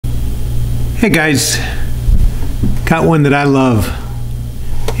Hey guys, got one that I love.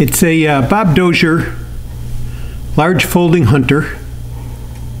 It's a Bob Dozier large folding hunter.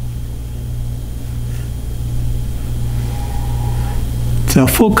 It's a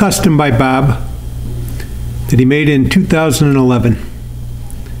full custom by Bob that he made in 2011.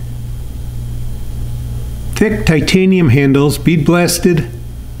 Thick titanium handles, bead blasted.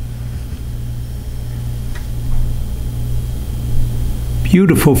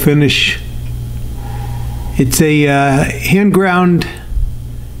 Beautiful finish. It's a hand ground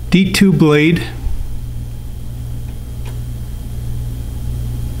D2 blade.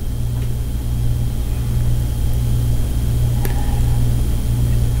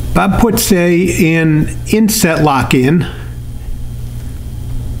 Bob puts an inset lock in.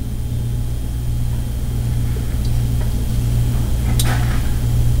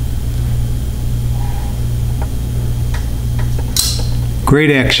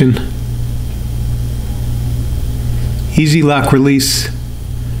 Great action. Easy lock release.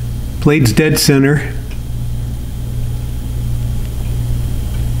 Blade's dead center.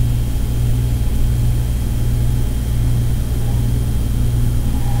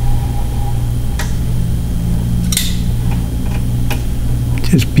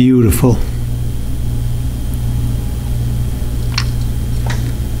 Just beautiful.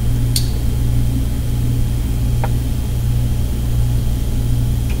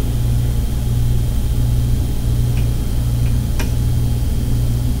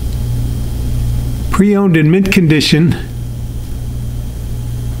 Pre-owned in mint condition.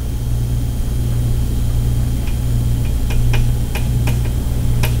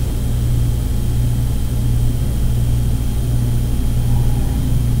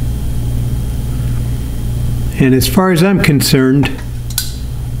 And as far as I'm concerned,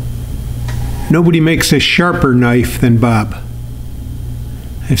 nobody makes a sharper knife than Bob.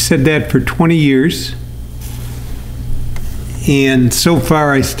 I've said that for 20 years, and so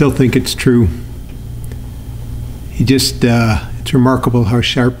far I still think it's true. It's remarkable how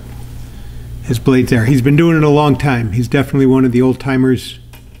sharp his blades are. He's been doing it a long time. He's definitely one of the old timers.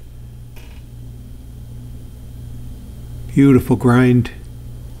 Beautiful grind.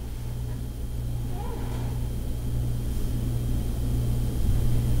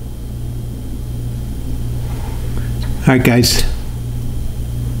 All right, guys.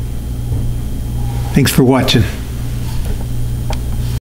 Thanks for watching.